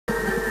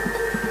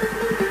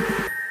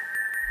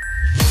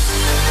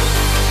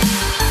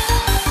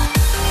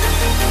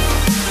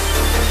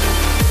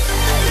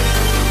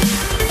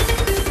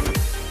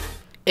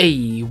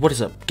Hey, what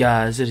is up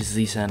guys, it is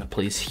the Santa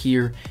Plays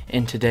here,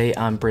 and today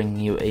I'm bringing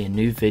you a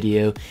new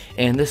video,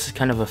 and this is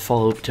kind of a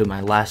follow-up to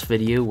my last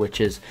video, which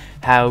is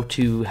how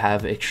to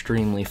have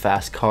extremely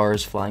fast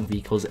cars, flying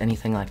vehicles,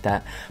 anything like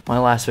that. My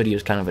last video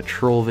is kind of a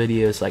troll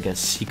video, it's like a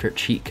secret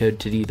cheat code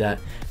to do that.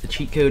 The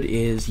cheat code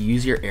is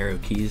use your arrow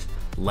keys,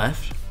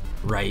 left,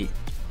 right,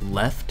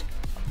 left,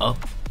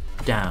 up,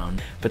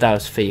 down, but that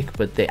was fake.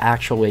 But the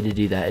actual way to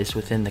do that is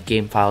within the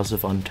game files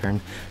of Unturned,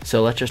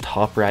 so let's just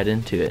hop right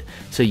into it.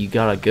 So you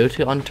gotta go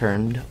to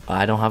Unturned.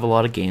 I don't have a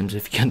lot of games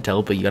if you can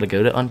tell, but you gotta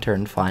go to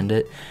Unturned, find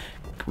it,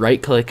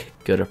 right click,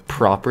 go to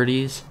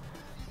properties,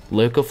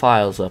 local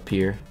files up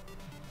here,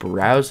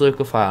 browse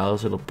local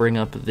files. It'll bring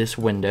up this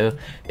window.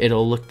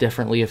 It'll look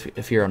differently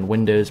if you're on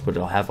Windows, but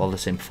it'll have all the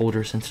same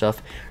folders and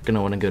stuff. You're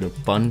gonna want to go to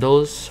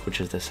bundles,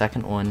 which is the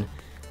second one,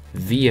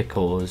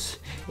 vehicles,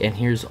 and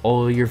here's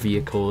all your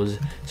vehicles.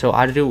 So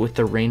I do it with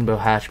the rainbow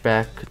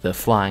hatchback, the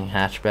flying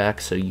hatchback.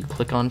 So you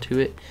click onto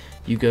it,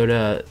 you go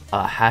to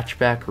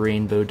hatchback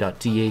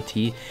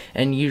rainbow.dat,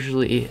 and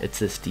usually it's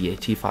this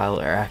DAT file,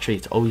 or actually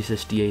it's always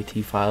this DAT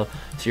file.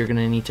 So you're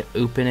gonna need to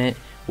open it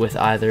with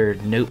either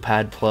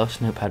Notepad+,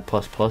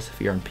 Notepad++ if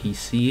you're on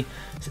PC,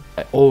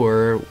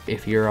 or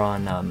if you're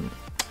on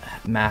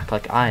Mac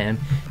like I am,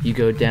 you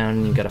go down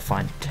and you gotta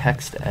find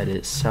text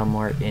edit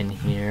somewhere in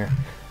here.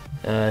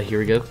 Here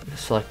we go,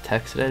 select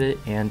text edit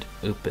and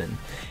open.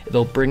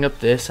 It'll bring up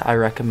this. I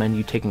recommend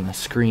you taking a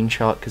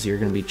screenshot because you're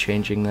going to be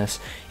changing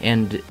this,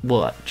 and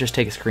well, just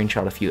take a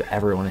screenshot if you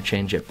ever want to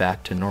change it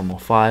back to normal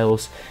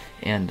files.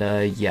 And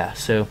yeah,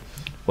 so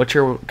what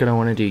you're going to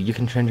want to do, you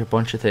can change a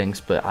bunch of things,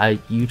 but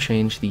you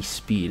change the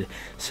speed.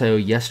 So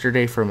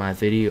yesterday for my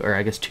video, or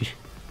I guess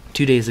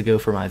two days ago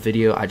for my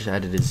video, I just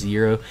added a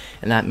 0,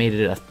 and that made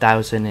it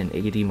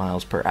 1,080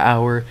 miles per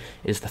hour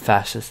is the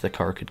fastest the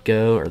car could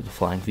go, or the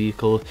flying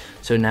vehicle.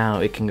 So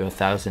now it can go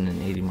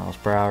 1,080 miles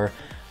per hour.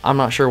 I'm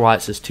not sure why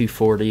it says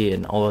 240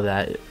 and all of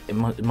that.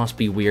 It must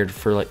be weird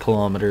for like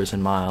kilometers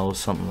and miles,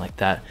 something like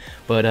that.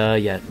 But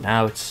yeah,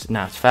 now it's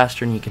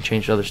faster, and you can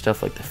change other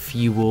stuff like the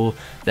fuel,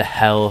 the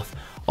health,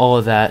 all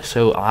of that.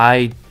 So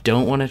I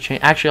don't want to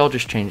change. Actually, I'll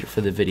just change it for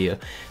the video.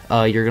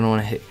 You're gonna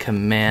want to hit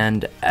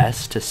Command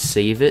S to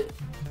save it.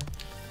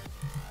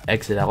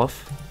 Exit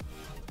off.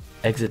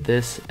 Exit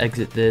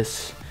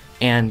this,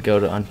 and go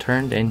to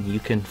Unturned, and you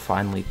can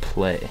finally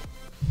play.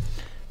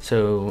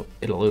 So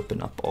it'll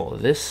open up all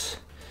of this.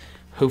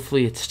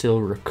 Hopefully it's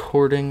still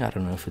recording. I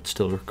don't know if it's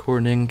still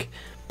recording,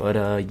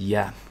 but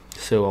yeah.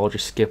 So I'll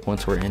just skip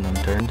once we're in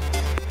Unturned.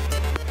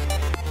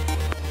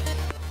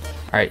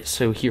 Alright,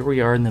 so here we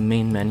are in the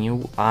main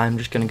menu. I'm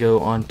just going to go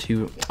on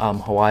to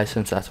Hawaii,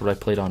 since that's what I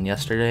played on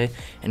yesterday,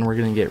 and we're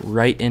going to get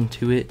right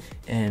into it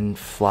and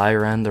fly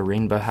around the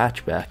rainbow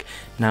hatchback.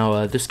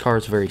 Now this car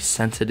is very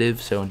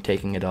sensitive, so in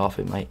taking it off,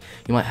 you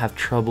might have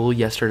trouble.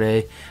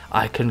 Yesterday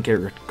I couldn't get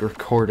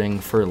recording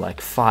for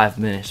like 5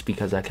 minutes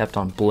because I kept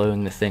on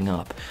blowing the thing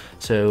up.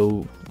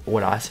 So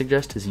what I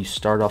suggest is you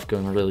start off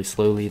going really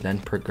slowly, then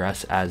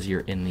progress as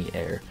you're in the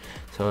air.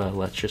 So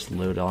let's just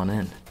load on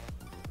in.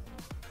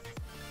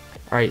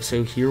 Alright,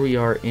 so here we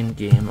are in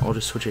game. I'll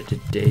just switch it to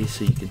day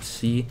so you can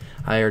see.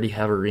 I already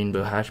have a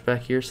rainbow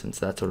hatchback here since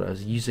that's what I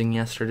was using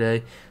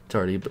yesterday. It's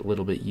already a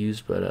little bit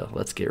used, but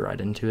let's get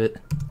right into it.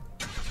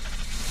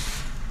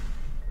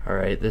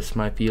 Alright, this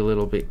might be a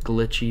little bit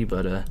glitchy,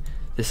 but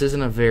this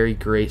isn't a very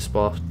great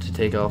spot to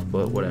take off,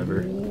 but whatever.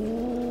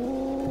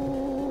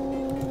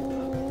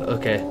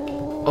 Okay.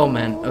 Oh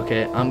man,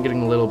 okay, I'm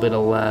getting a little bit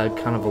of lag,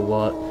 kind of a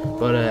lot,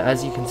 but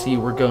as you can see,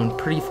 we're going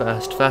pretty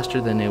fast, faster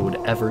than it would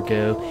ever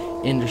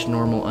go in just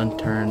normal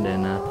Unturned,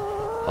 and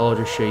I'll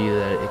just show you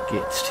that it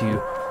gets to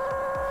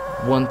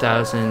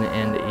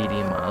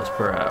 1,080 miles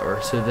per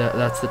hour, so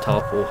that's the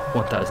top,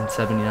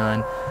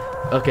 1,079.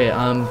 Okay,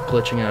 I'm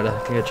glitching out. I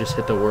think I just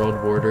hit the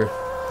world border.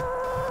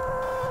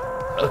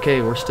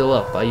 Okay, we're still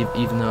up,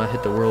 even though I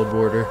hit the world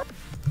border.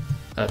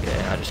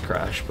 Okay, I just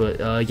crashed,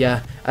 but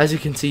yeah, as you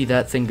can see,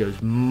 that thing goes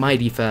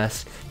mighty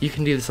fast. You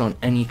can do this on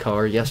any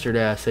car.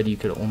 Yesterday I said you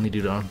could only do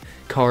it on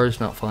cars,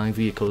 not flying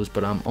vehicles,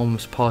 but I'm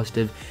almost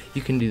positive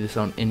you can do this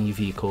on any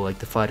vehicle, like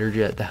the fighter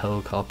jet, the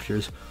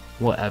helicopters,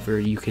 whatever,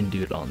 you can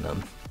do it on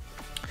them.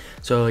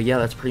 So yeah,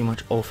 that's pretty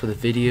much all for the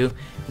video.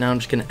 Now I'm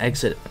just going to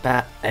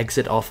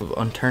exit off of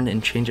Unturned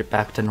and change it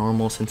back to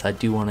normal, since I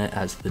do want it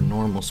as the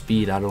normal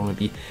speed. I don't want to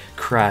be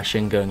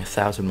crashing going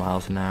 1,000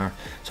 miles an hour.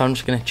 So I'm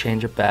just going to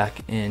change it back,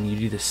 and you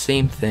do the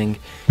same thing.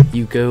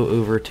 You go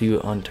over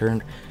to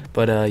Unturned,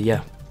 but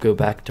yeah, go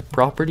back to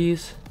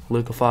properties,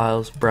 local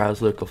files,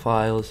 browse local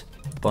files,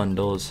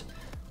 bundles,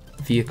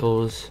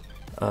 vehicles,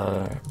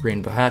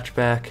 rainbow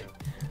hatchback,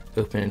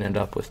 open it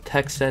up with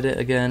text edit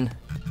again.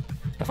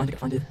 I find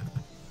it.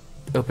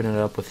 Open it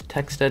up with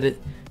text edit,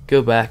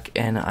 go back,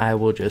 and I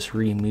will just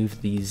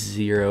remove the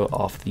 0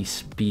 off the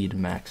speed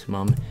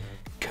maximum,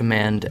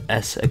 Command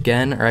S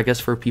again, or I guess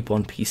for people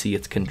on PC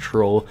it's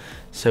Control.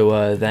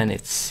 So then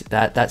it's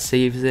that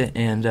saves it,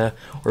 and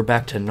we're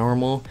back to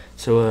normal.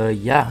 So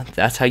yeah,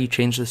 that's how you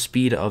change the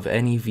speed of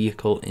any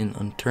vehicle in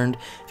Unturned.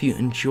 If you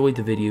enjoyed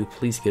the video,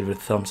 please give it a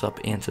thumbs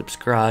up and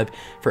subscribe.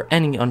 For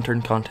any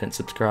Unturned content,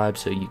 subscribe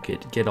so you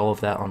could get all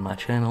of that on my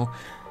channel.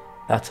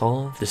 That's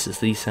all. This is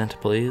the Santa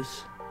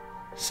Plays,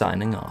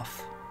 signing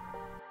off.